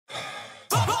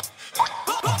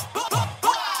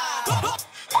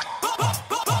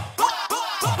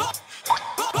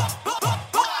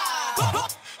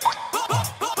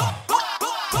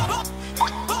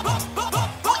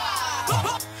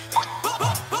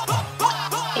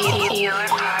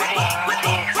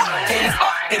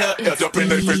Hands up in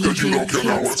their face 'cause you don't care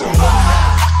now what's on.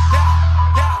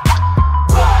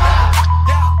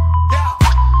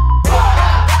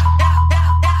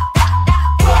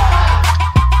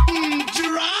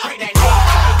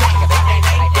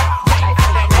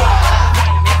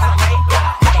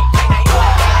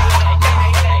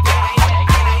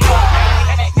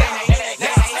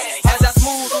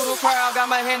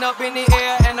 Up in the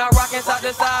air and I rock inside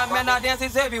the side, man, I dance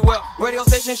is everywhere. Radio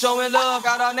station showing love,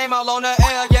 got our name all on the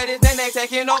air. Yeah, this thing they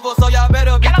taking over, so y'all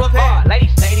better be prepared.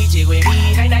 Lady jig with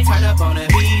me, hey, turn up on the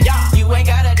beat. You ain't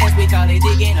gotta dance, we call it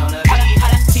digging on the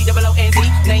beat. T-O-O-N-Z,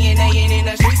 nayin' in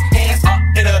the streets. Hands up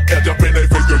in the air, jump in their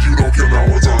face 'cause you don't care now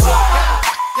what's on.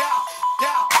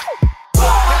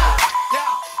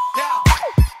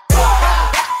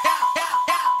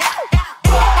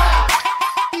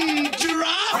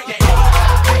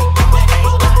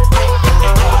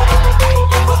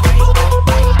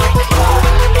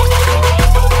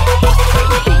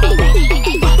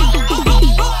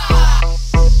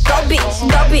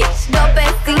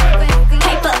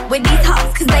 With these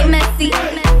hoes, 'cause they messy.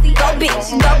 Go bitch,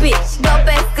 go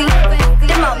bestie.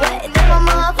 Them my what? Them my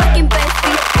motherfucking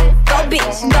bestie. Go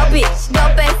bitch, go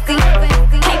bestie.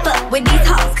 Can't fuck with these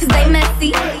hoes, 'cause they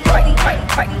messy.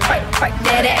 Twerk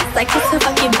that ass like it's her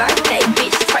fucking birthday,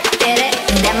 bitch. Twerk that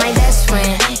ass. That my best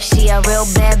friend. She a real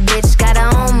bad bitch, got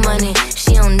her own money.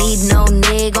 She don't need no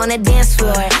nigga on the dance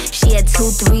floor. She had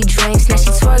 2-3 drinks, now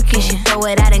she twerking. She throw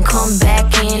it out and come back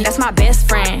in. That's my best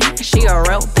friend. She a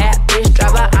real bad bitch,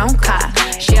 drive her own car.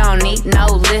 She don't need no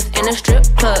lift in a strip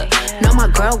club. No, my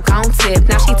girl gon' tip.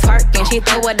 Now she twerking, she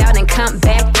throw it out and come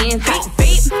back in. Beep,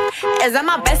 beep. Is that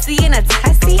my bestie in a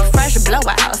taxi? Fresh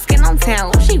blowout, skin on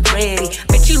town, she ready.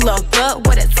 Bitch, you look good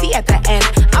with a T at the end.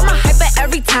 I'm a hyper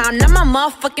every time, not my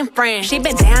motherfucking friend. She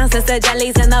been down since the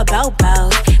jellies and the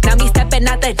bobos. Now me stepping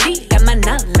out the Jeep, got my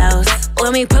nut-lows.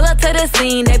 When we pull up to the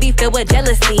scene, they be filled with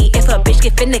jealousy. If a bitch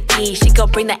get finicky, she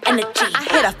gon' bring the energy. I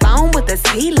hit a phone with a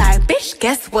Z like, bitch,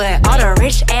 guess what? All the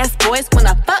rich ass boys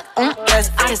wanna fuck on us.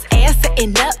 I just ass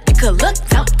sitting up, it could look,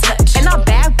 don't touch. And I'm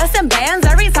back bustin' bands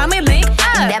every time we link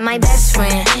up. That my best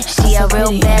friend. She a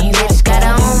real bad bitch, got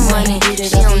her own money. She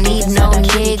don't need no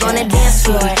nigga on the dance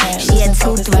floor. She had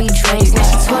 2-3 drinks, now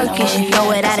she twerking. She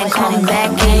throw it out and come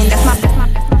back in. That's my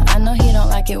I know he don't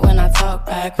like it when I talk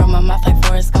back. Run my mouth like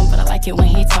Forrest Gump, but I like it when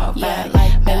he talk back.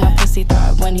 Make my pussy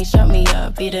throb when he shut me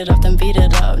up. Beat it up, then beat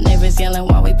it up. Neighbors yelling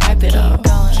while we pipe it up.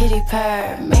 Kitty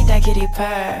purr, make that kitty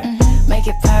purr. Make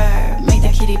it purr, make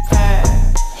that kitty purr.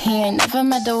 He ain't never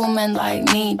met a woman like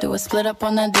me. Do a split up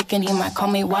on the dick and he might call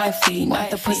me wifey.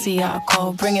 Knock the pussy out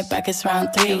cold, bring it back, it's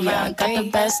round 3. Yeah, I got the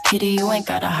best kitty, you ain't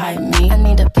gotta hide me. I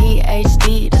need a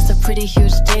PhD, that's a pretty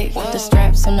huge dick. With the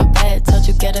straps on the bed, told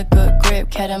you get a good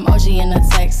grip. Cat emoji in the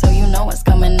text, so you know what's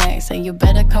coming next. And you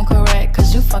better come correct,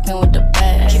 'cause you fucking with the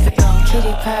best. Keep it going.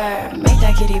 Kitty purr, make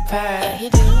that kitty purr.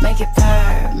 Make it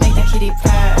purr, make that kitty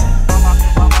purr.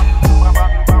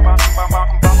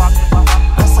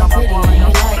 I'm so pretty and you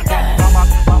like that.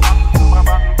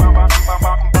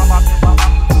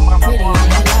 Pretty and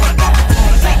you like that.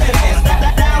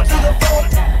 down to the floor.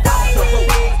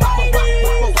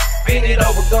 Bend it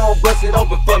over, gon' bust it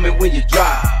open for me when you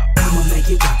drive. I'ma make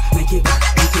it rock, make it rock,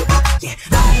 make it rock, yeah.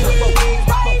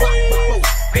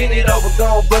 Bend it over,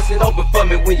 gon' bust it open for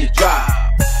me when you drive.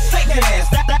 Take that ass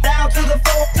down to the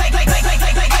floor.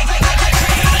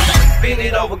 Bend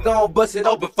it over, gon' bust it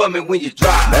open for me when you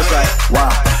drive. That's right,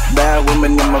 wow. Bad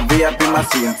women in my VIP, my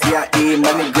CNTIE.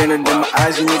 Money greener than my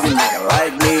eyes, you need a nigga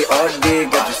like me.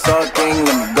 OD, got you soaking,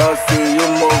 let me go see you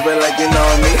moving like you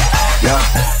know me. Yeah,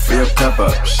 fill your cup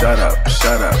up, shut up,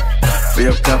 shut up. Fill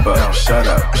your cup up, shut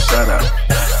up, shut up.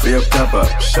 Fill your cup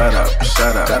up, shut up,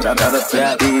 shut up. Shout out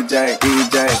to DJ.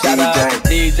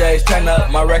 DJs, turn up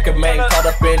my record man. Caught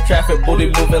up in traffic,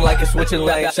 booty moving like it's switching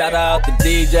lanes. Shout out to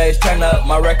DJs, turn up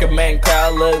my record man.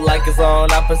 Crowd look like it's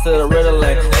on opposite of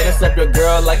Ritalin. Intercept your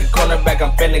girl like a cornerback,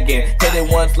 I'm Finnegan. Hit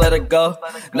it once, let it go,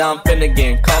 now I'm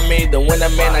Finnegan. Call me the winner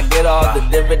man, I get all the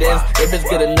dividends. If it's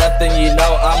good enough, then you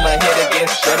know I'ma hit again.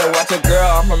 Better watch a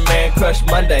girl, I'm her man crush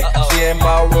Monday. She in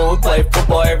my room, we play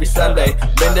football every Sunday.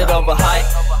 Bend it over height,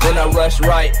 then I rush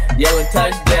right. Yelling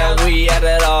touchdown, we at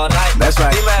it all night. That's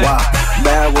right, wow.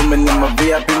 Bad women in my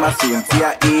VIP, my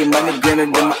CMTIE. Money greener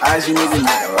than my eyes, you need a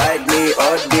nigga like me.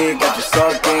 All day, got you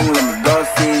soaking, let me go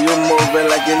see you moving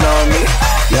like you know me.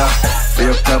 Yeah, fill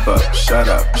your cup up, shut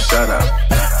up, shut up.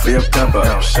 Fill your cup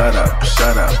up, shut up,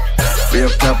 shut up. Fill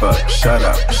your cup up, shut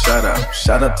up, shut up.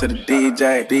 Shout out to the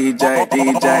DJ, DJ,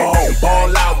 DJ.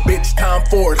 Ball out, bitch, time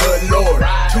for it, hood lord.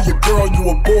 To your girl, you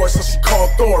a bore, so she called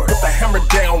Thor. Put the hammer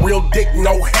down, real dick,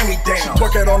 no hand-me-down.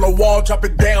 Twerk it on the wall, drop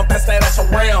it down, pass that ass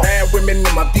around. Bad women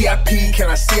in my VIP, can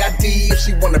I CID? If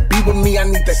she wanna be with me, I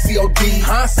need that COD.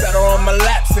 Huh? Sat her on my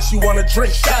lap, said she wanna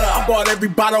drink, shut up. I bought every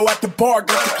bottle at the bar,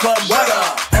 got the club wet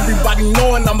up. Everybody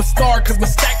knowing I'm a star, cause my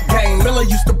stack game. Miller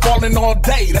used to ballin' all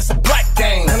day, that's a black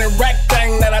game. 100 rack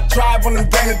thing that I drive on them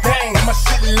dang. And my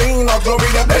shit lean, all glory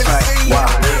to that's right,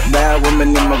 wow. Bad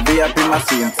women in my VIP, my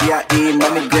CMTIE.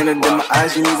 Money greener than my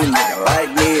eyes, you need a nigga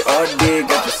like me. All day,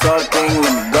 got you soaking,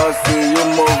 let me go see you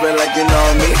moving like you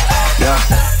know me. Yeah,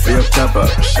 fill your cup up,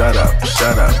 shut up,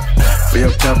 shut up. Fill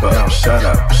your cup up, shut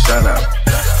up, shut up.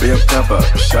 Fill your cup up,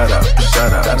 shut up,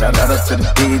 shut up. Shout out to the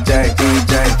DJ,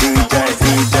 DJ, DJ,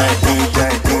 DJ, DJ,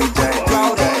 DJ.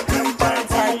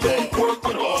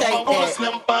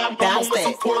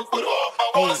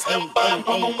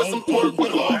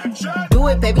 Do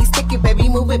it, baby, stick it, baby,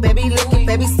 move it, baby, lick it,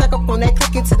 baby, suck up on that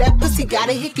click it to that pussy, got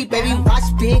a hickey, baby, watch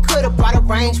big, could've brought a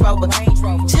Range Rover.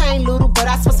 Chain little, but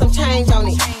I spent some change on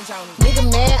it. Nigga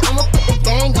mad, I'ma put the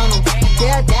gang on him.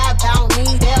 They'll die about me,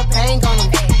 they'll bang on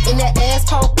him. In that ass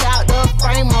poked out, the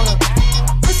frame on him.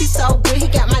 Pussy so good, he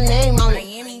got my name on it.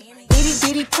 Itty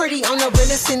bitty pretty, on the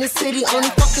realest in the city. Only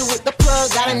fucking with the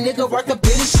plug, got a nigga worth a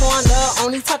billy, showing love.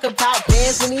 Only talk about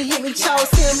bands when he hit me, chose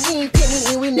him. He ain't pick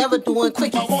me, and we never doing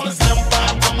quickies. I wanna slim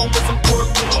by, come on with some pork.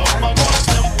 I wanna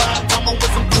slim by, come on with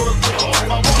some pork.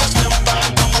 I wanna slim by,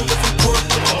 come on with some pork.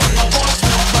 I wanna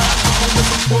slim by, come on with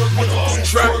some pork.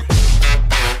 Twerk.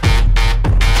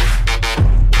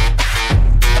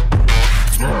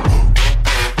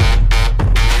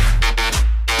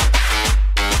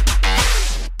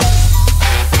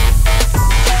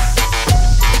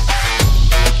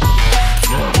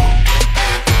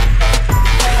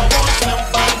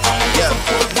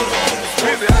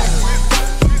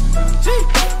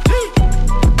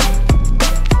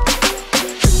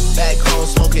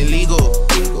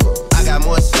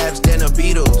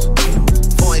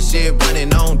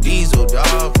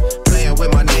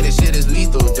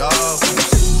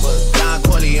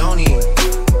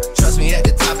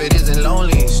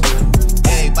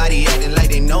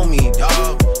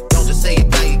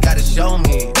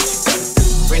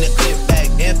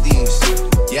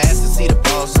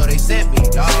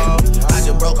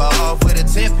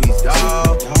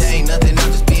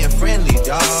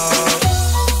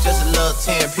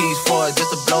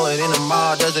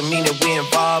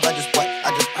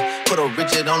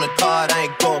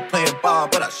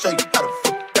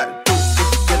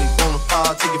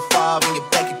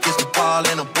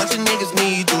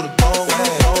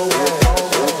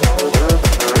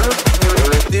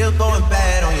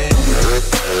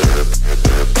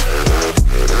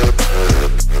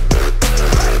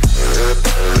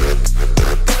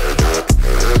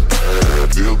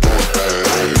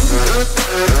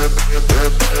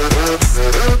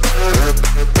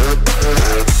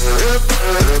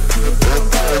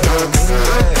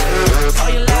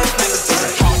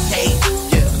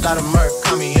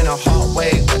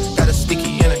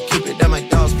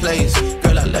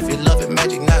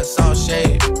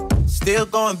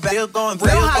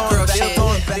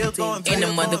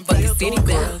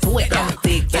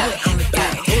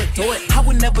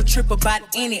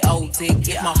 Any old dick.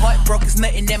 If my heart broke, it's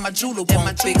nothing that my jeweler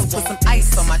won't fix. Put some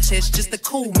ice on my chest just to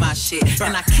cool my shit.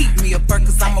 And I keep me a bird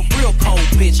cause I'm a real cold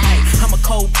bitch. Ay, I'm a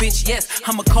cold bitch, yes,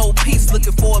 I'm a cold piece.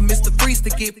 Looking for a Mr. Freeze to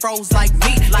get froze like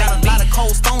me. Got a lot of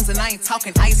cold stones and I ain't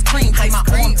talking ice cream. Take my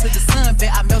arm to the sun,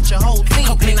 bet I melt your whole thing.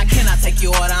 Okay, now can I take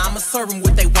your order? I'ma serve them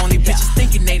what they want. These bitches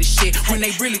thinking they the shit when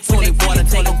they really toilet water.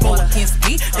 They gon' go against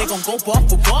me, they gon' go bar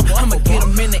for bar. I'ma get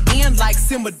them in the end like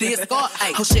Simba did Scar.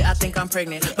 Ay, oh shit, I think I'm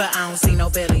pregnant, but I don't see no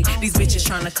belly. These bitches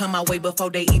tryna come my way before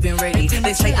they even ready.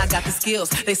 They say I got the skills,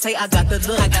 they say I got the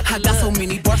look. I got so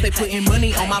many bars, they putting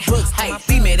money on my books. Hey,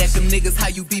 be mad at them niggas, how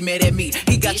you be mad at me?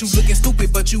 He got you looking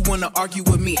stupid, but you wanna argue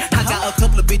with me. I got a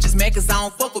couple of bitches mad cause I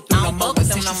don't fuck with them no more.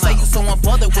 Since you say you so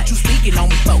unbothered, what you speaking on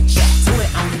me for? Do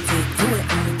it on the dick, do it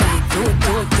on the dick, do it,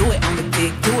 do it, do it on the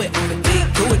dick, do it on the dick,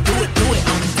 do it, do it, do it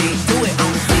on the dick, do it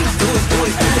on the dick, do it, do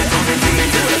it, do it on the dick,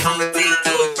 do it on the dick,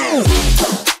 do it, do it.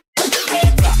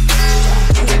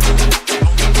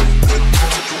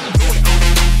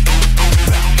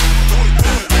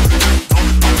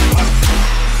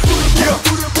 Yeah.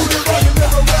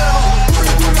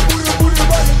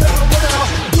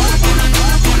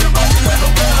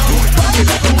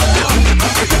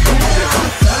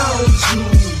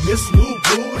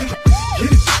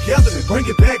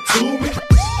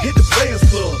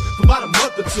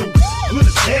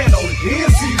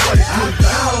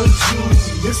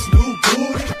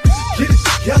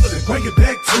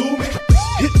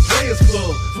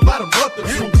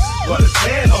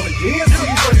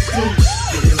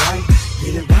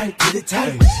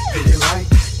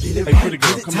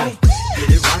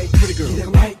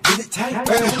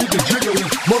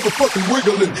 fucking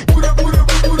wiggling.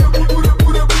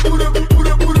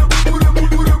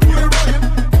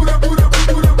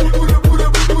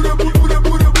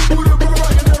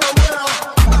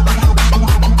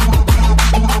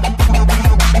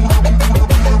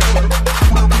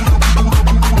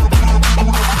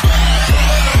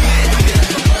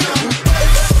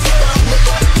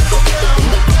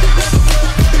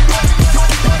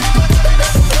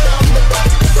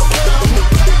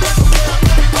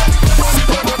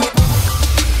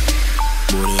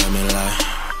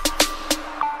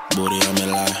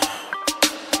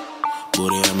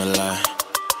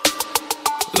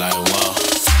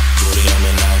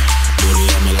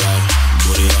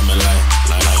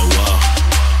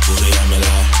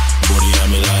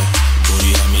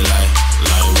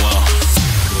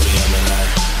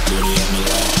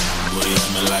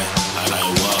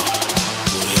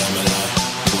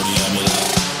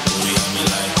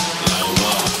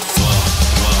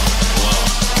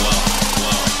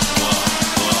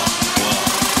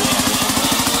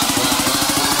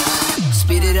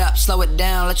 Slow it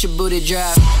down, let your booty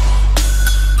drop.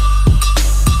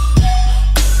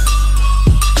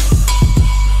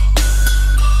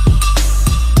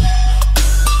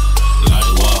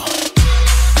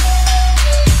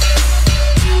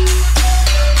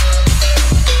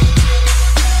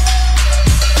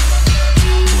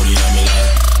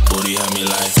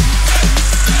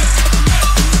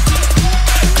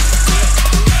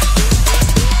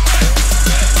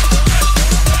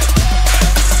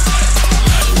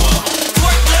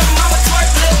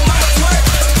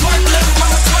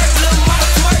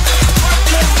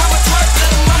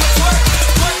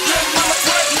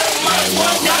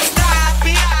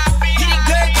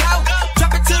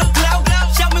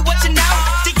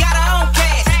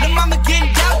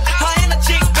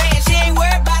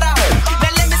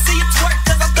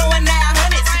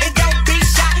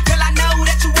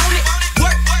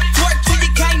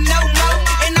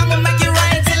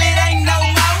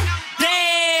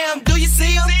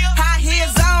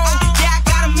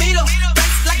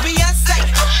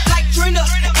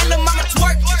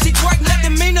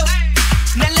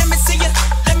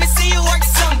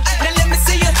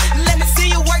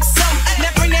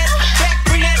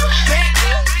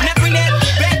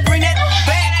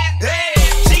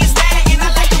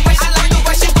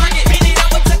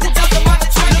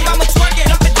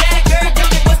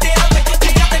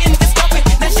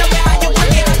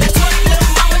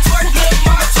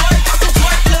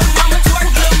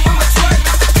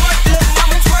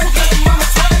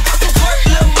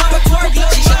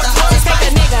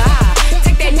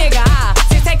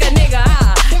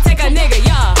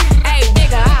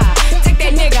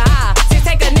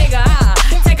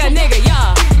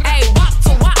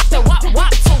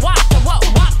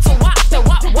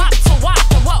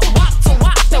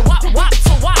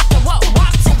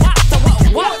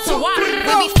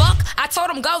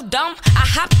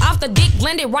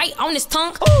 Right on his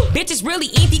tongue. Bitches really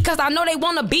easy cause I know they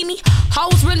wanna beat me.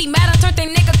 Hoes really mad I turned they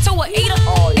nigga to a eater.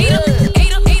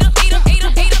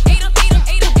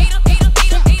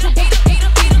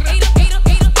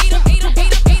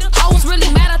 Hoes really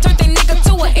mad I turned they nigga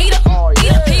to a eater.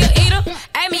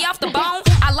 Add me off the bone.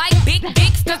 I like big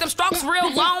dicks cause them strokes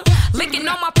real long. Licking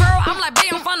on my pearl, I'm like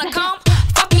babe I'm finna come.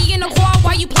 Fuck me in the quad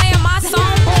while you playing my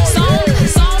song.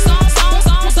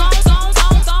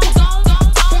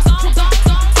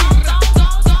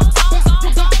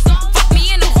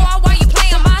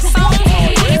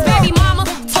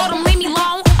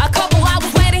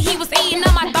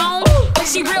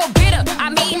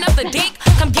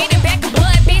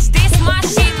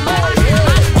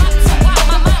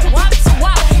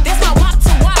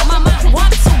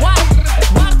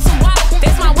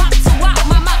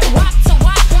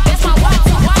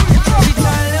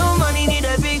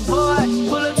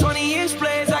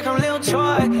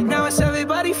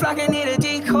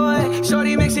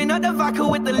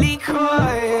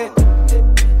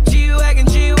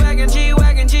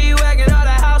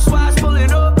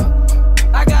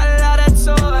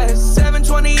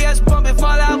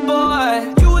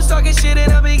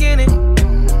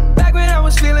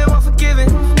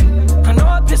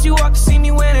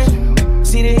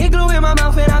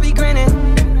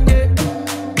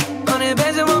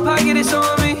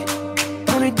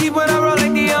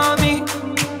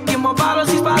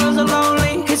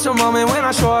 Moment when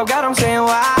I show up, God, I'm saying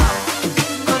wow.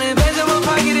 100 bands in my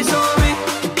pocket, it's on me.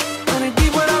 100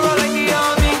 deep when I roll like the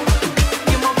army.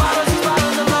 Get my bottles, these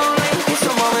bottles are lonely. It's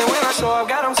a moment when I show up,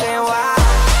 God, I'm saying wow.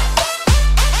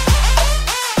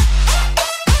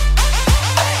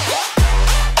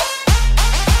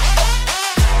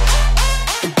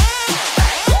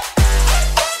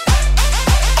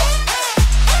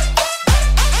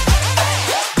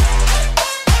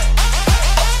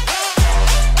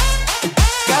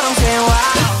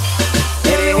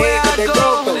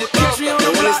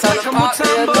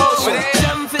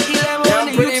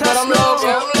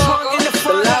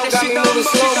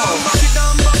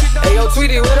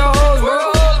 Diddy, where the hoes, bro?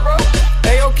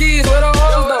 Ayo Keys, where the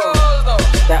hoes, though?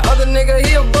 That other nigga,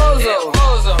 he a bozo.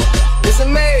 It's a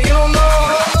man, you don't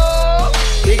know.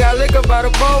 He got liquor by the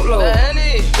boatload.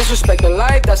 Disrespecting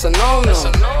life, that's a no-no.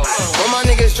 All my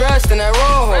niggas dressed in that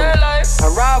rojo. I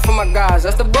ride for my guys,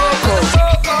 that's the boatload.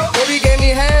 Baby gave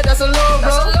me head, that's a low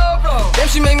blow. Then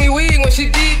she made me weak when she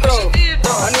deep though.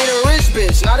 I need a rich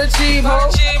bitch, not a cheap hoe.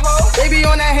 Baby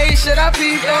on that hate shit, I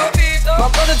peep though.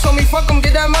 My brother told me fuck him,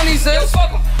 get that money, sis.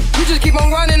 You just keep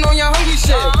on running on your hungry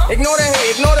shit. Ignore the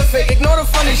hate, ignore the fake, ignore the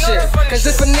funny shit. Cause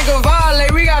if a nigga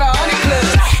violate, we got 100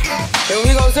 clips. Then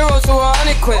we go 0 to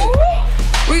 100 quick.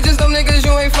 We just them niggas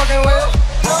you ain't fucking with.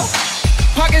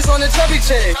 Pockets on the chubby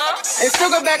chick. And still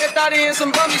go back and thought he in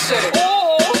some bummy shit.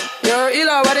 Yo,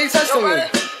 Eli, why they testing me?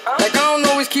 Like I don't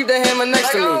always keep the hammer next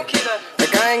to me.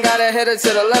 Like I ain't got a header to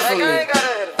the left of me.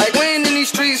 Like we ain't in these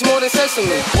streets more than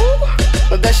sesame.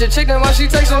 But that shit chicken, why she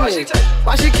texting me?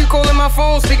 Why she keep calling my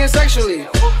phone, speaking sexually?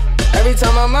 Every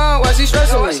time I'm out, why she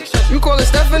stressing me? You call her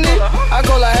Stephanie? I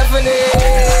call her Heffany.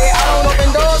 I don't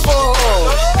open doors for her.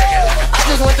 I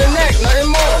just want the neck, nothing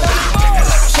more.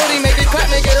 Shorty make it clap,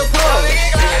 make it applaud.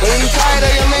 When you tired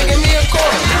of your man, give me a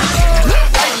call.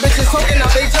 Like bitches talking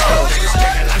out they jaws.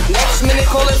 Next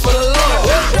minute call it for the Lord.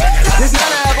 This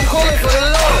night I have them calling for the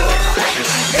Lord.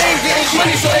 They ain't getting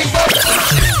money, so they fuck.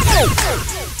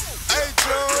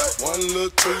 One little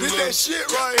two, this that shit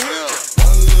right here.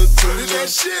 One little two, this that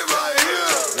shit right here.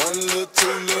 One little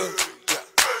two,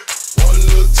 one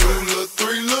little two, little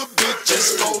three little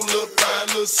bitches, 4 little 5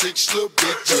 little 6 little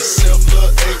bitches, 7 little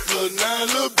 8 little 9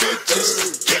 little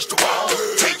bitches. Catch the ball,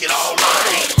 take it all out.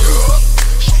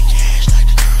 Shake your ass like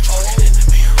the girl twerking in the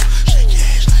mirror. Shake your ass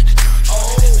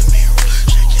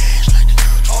like the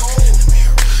girl twerking in the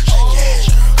mirror. Shake your ass like the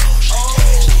girl twerking in the mirror. Shake your ass, girl, go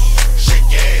shake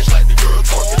your ass like the girl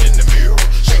twerking in the mirror.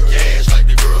 Shake your ass like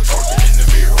the girl twerking in the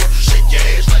mirror. Shake your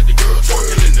ass like the girl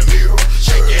twerking in the mirror.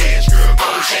 Shake your ass, girl,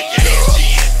 go shake your ass in.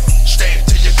 Stand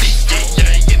to your feet, get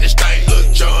yang in this thing.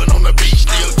 Look, John on the beach,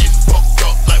 still get fucked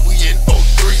up like we in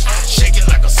 03. Shake it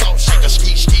like a salt shaker,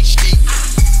 ski, ski, ski.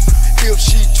 If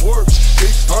she twerks,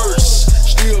 big purse,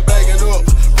 still bagging up,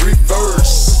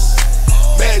 reverse.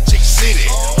 Magic City,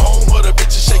 home of the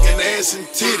bitches shaking ass and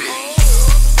titty.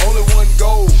 Only one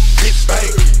goal, get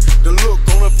bang. The look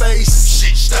on her face,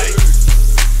 shit stay.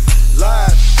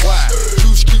 Live, why?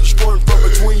 Juice keep squirting from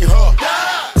between her.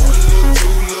 1 little 2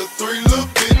 little 3 little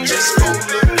bitches, 4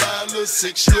 little 5 little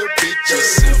 6 little bitches,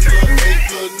 7 little 8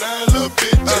 little 9 little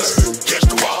bitches. Catch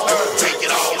the ball, take it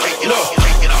all, take it all,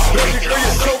 take it all, take it all,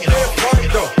 take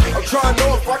it all. I'm trying to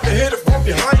know if I can hit it from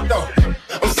behind though.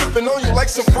 I'm sipping on you like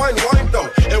some fine wine though.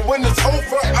 And when it's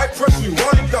over, I press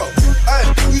rewind though. Ay,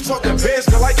 you talking bands,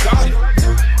 girl, I got it.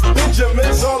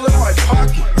 Benjamin's all in my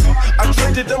pocket. I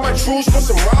traded in my trues for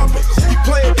some robins. You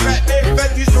playing Batman,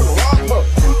 Fetty's gonna rob her.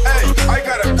 Ay, I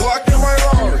got a Glock in my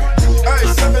Rari. Ay,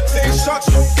 17 shots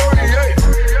from 38.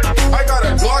 I got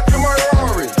a Glock in my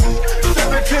Rari.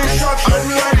 17 shots from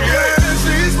 38.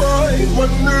 She's mine.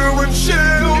 Wonder when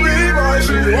she'll be mine.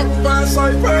 She walk fast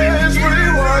like praise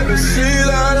rewind. To see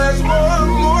that as one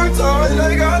more time.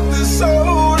 I got this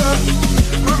soda.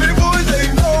 Ruby boys, they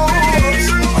know us.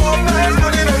 All that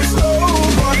money, they so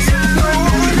much. No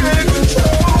one can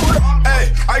control. Hey,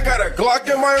 I got a Glock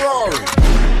in my Rari.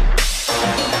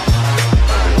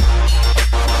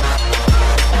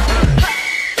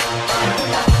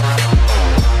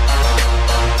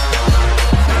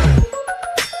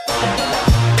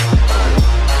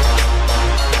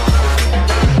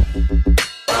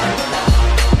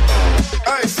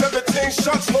 Hey, 17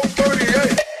 shots, no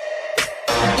 38.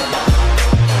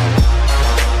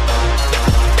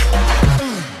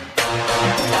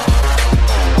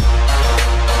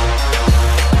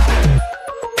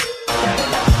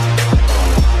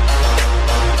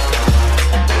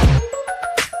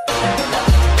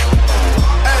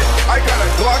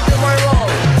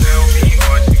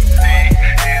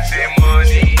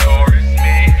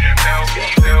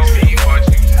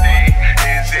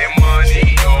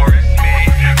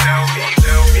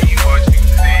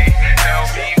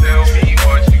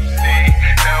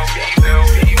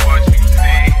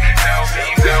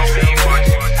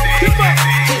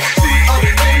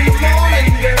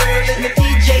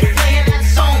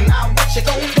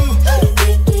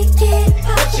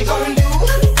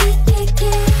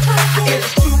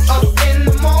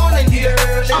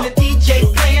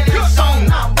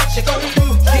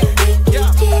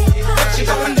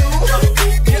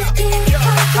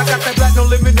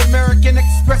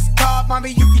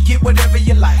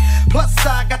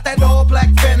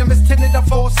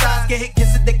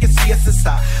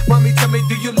 Mommy, tell me,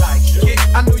 do you like it?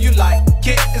 I know you like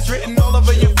it. It's written all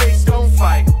over your face, don't fight.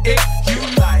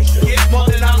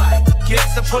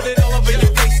 to put it all over your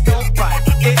face, don't bite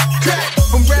it.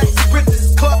 From rags to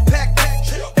riches, club packed.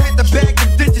 Had the bag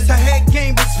of digits, her head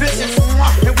game was vicious.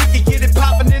 And we can get it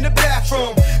poppin' in the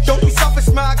bathroom. Don't be selfish,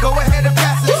 man, go ahead and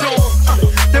pass it to him.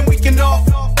 Then we can off.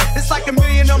 It's like $1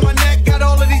 million on my neck, got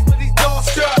all of these doors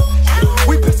struck.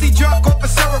 We pussy drunk off a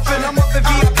seraphim. I'm up in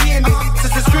VIP and these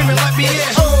sisters screaming, let me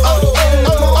in.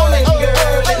 Morning,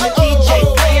 girl, and the DJ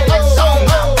playing that song.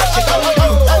 What you gonna do?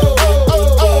 What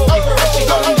you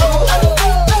gonna do?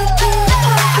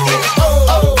 It's 4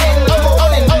 in the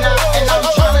morning now, and I'm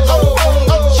trying to go home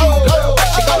with you, girl. What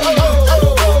you gonna do?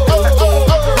 What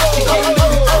you gonna do?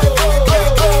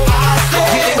 I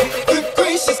said, good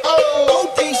gracious,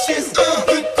 audacious,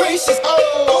 good gracious,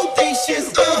 audacious,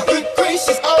 good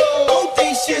gracious,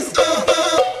 audacious.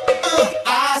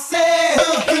 I said,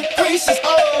 good gracious,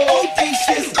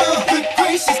 audacious, good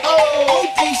gracious,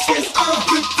 audacious,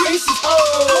 good gracious,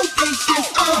 audacious.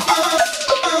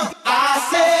 I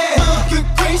said, good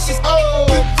gracious,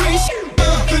 good gracious,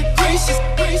 good gracious,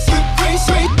 good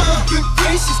gracious, good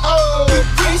gracious, good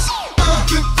gracious,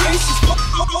 good gracious,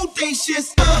 audacious,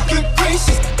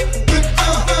 good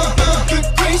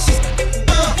gracious,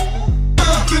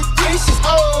 good gracious,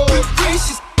 good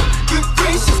gracious, good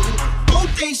gracious, good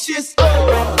gracious,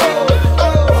 audacious.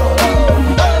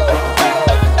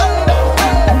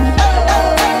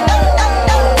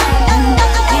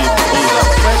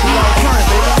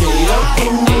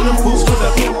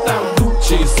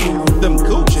 Them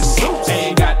Gucci suits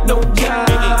ain't got no job.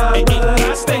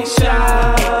 I stay shy,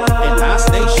 and I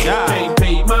stay shy. Can't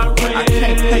pay my rent. I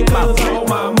can't pay my rent. All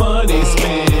my money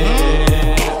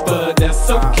spent, but that's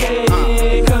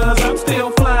okay, cause I'm still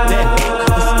fly.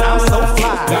 I'm so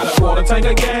fly. Got a quarter tank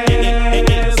of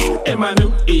gas in my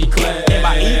new E-Class. In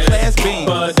my E-Class beam.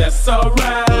 But that's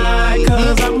alright,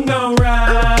 cause I'm gon'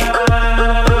 ride.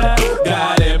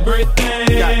 Got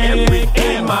everything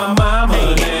in my mama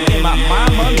name. In my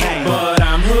mama name. But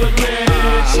I'm hood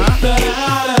rich.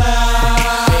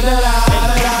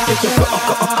 Get your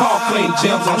car clean,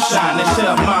 gems on shine. And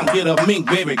tell mom, get a mink,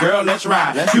 baby girl, let's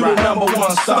ride. You the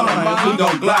 #1 star, man. We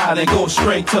gon' glide and go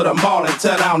straight to the mall and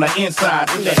tear down the inside.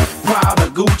 That Prada,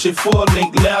 Gucci,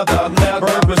 full-length leather.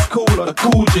 Burberry's cooler, the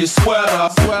Coogee sweater.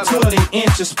 20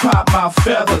 inches pop my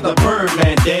feather. The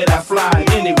Birdman dead, I fly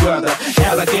in any weather.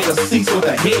 Alligator seats with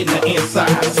a head in the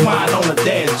inside. Smile on the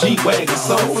dash, G-Wagon,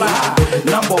 so fly.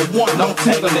 #1, don't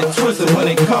tangle and twist it. When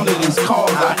it comes to these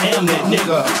cars, I am that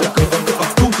nigga.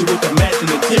 Gucci with the matching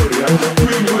interior.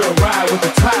 3-wheel ride with the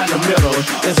tie in the middle.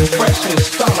 It's fresh and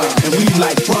summer, and we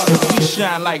like brothers. We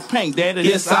shine like paint, daddy.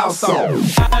 It's our song.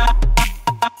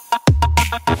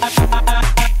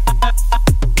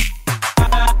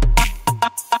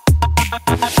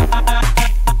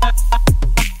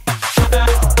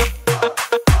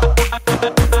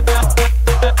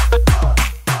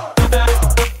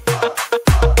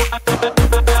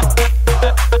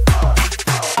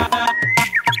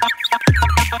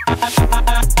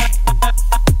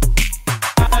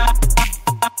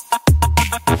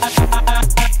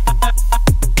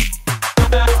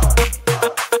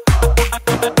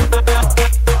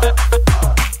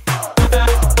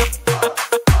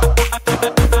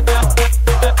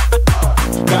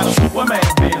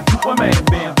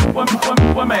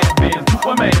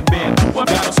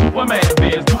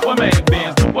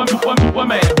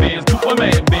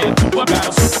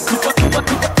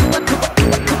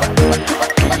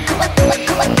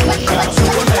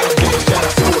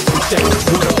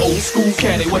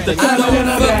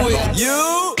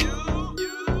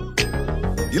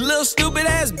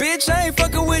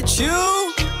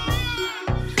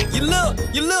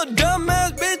 You little dumb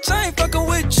ass bitch, I ain't fucking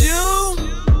with you.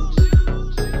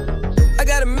 I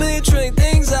got a million trillion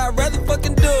things I'd rather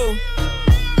fucking do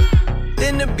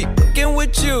than to be fucking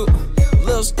with you.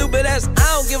 Little stupid ass, I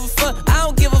don't give a fuck, I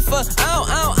don't give a fuck, I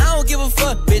don't give a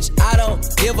fuck, bitch. I don't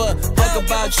give a fuck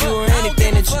about you or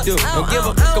anything that you do. Don't give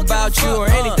a fuck about you or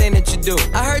anything that you do.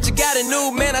 I heard you got a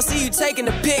new man, I see you taking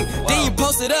the pic. Then you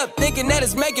post it up, thinking that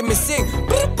it's making me sick.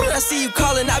 I see you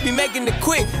calling, I be making it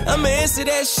quick. I'ma answer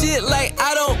that shit like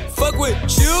I don't fuck with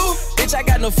you. Bitch, I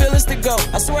got no feelings to go.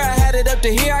 I swear I had it up to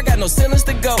here, I got no ceilings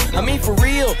to go. I mean for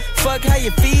real, fuck how you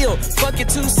feel. Fuck it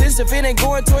 2 cents if it ain't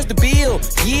going towards the bill.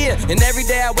 Yeah, and every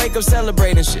day I wake up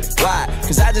celebrating shit. Why?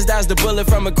 Cause I just dodged a bullet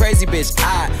from a crazy bitch.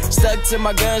 I stuck to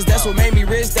my guns, that's what made me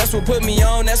rich. That's what put me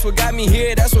on, that's what got me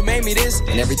here. That's what made me this.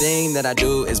 And everything that I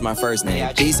do is my first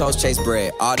name. These hoes chase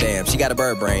bread, aw damn, she got a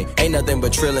bird brain. Ain't nothing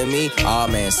but trilling me, aw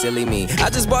man, silly me. I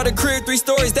just bought a crib, 3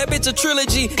 stories, that bitch a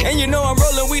trilogy. And you know I'm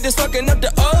rolling weed and sucking up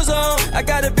the ozone. on. I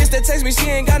got a bitch that text me, she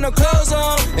ain't got no clothes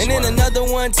on. And then another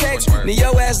one text me,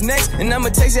 your ass next, and I'ma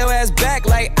text your ass back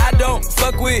like I don't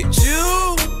fuck with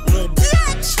you.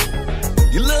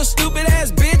 You little stupid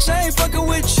ass bitch, I ain't fucking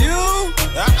with you.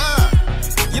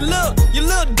 You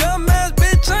little dumb ass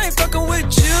bitch, I ain't fucking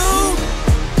with you.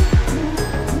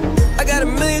 I got a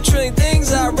million trillion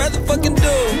things I'd rather fucking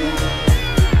do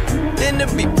than to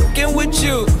be fucking with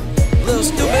you. Little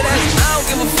stupid ass, I don't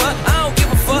give a fuck, I don't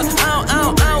give a fuck, I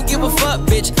don't give a fuck,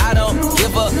 bitch. I don't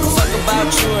give a fuck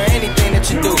about you or anything that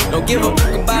you do. Don't give a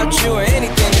fuck about you or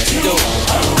anything that you do.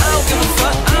 I don't give a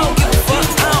fuck, I don't give a fuck,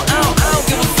 I don't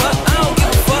give a fuck, I don't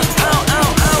give a fuck, I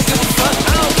don't give a fuck,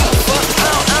 I don't give a fuck,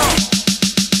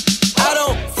 I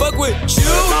don't fuck with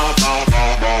you.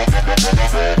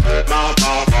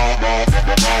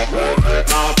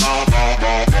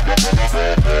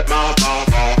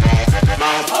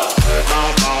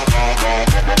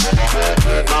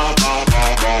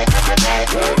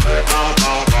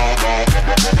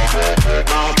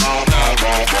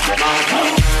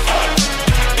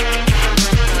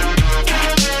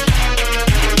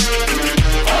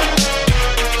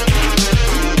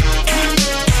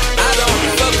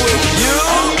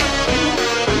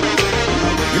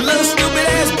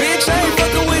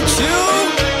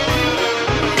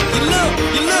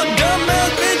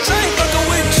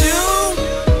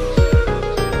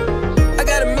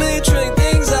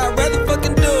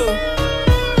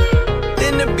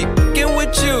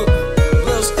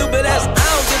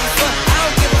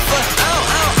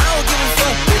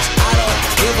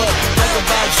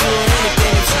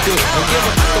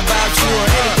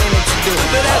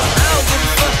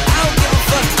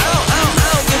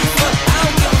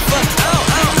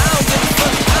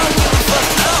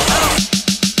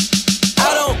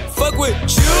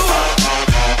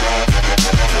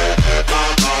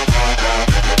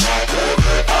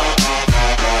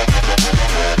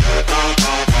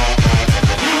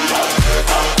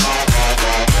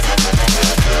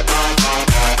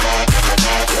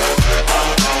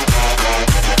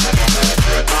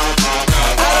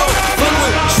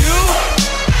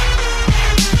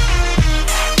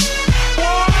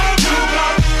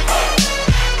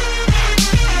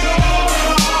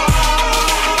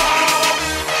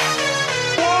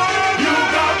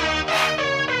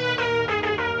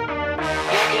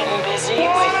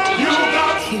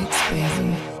 Kickx, baby.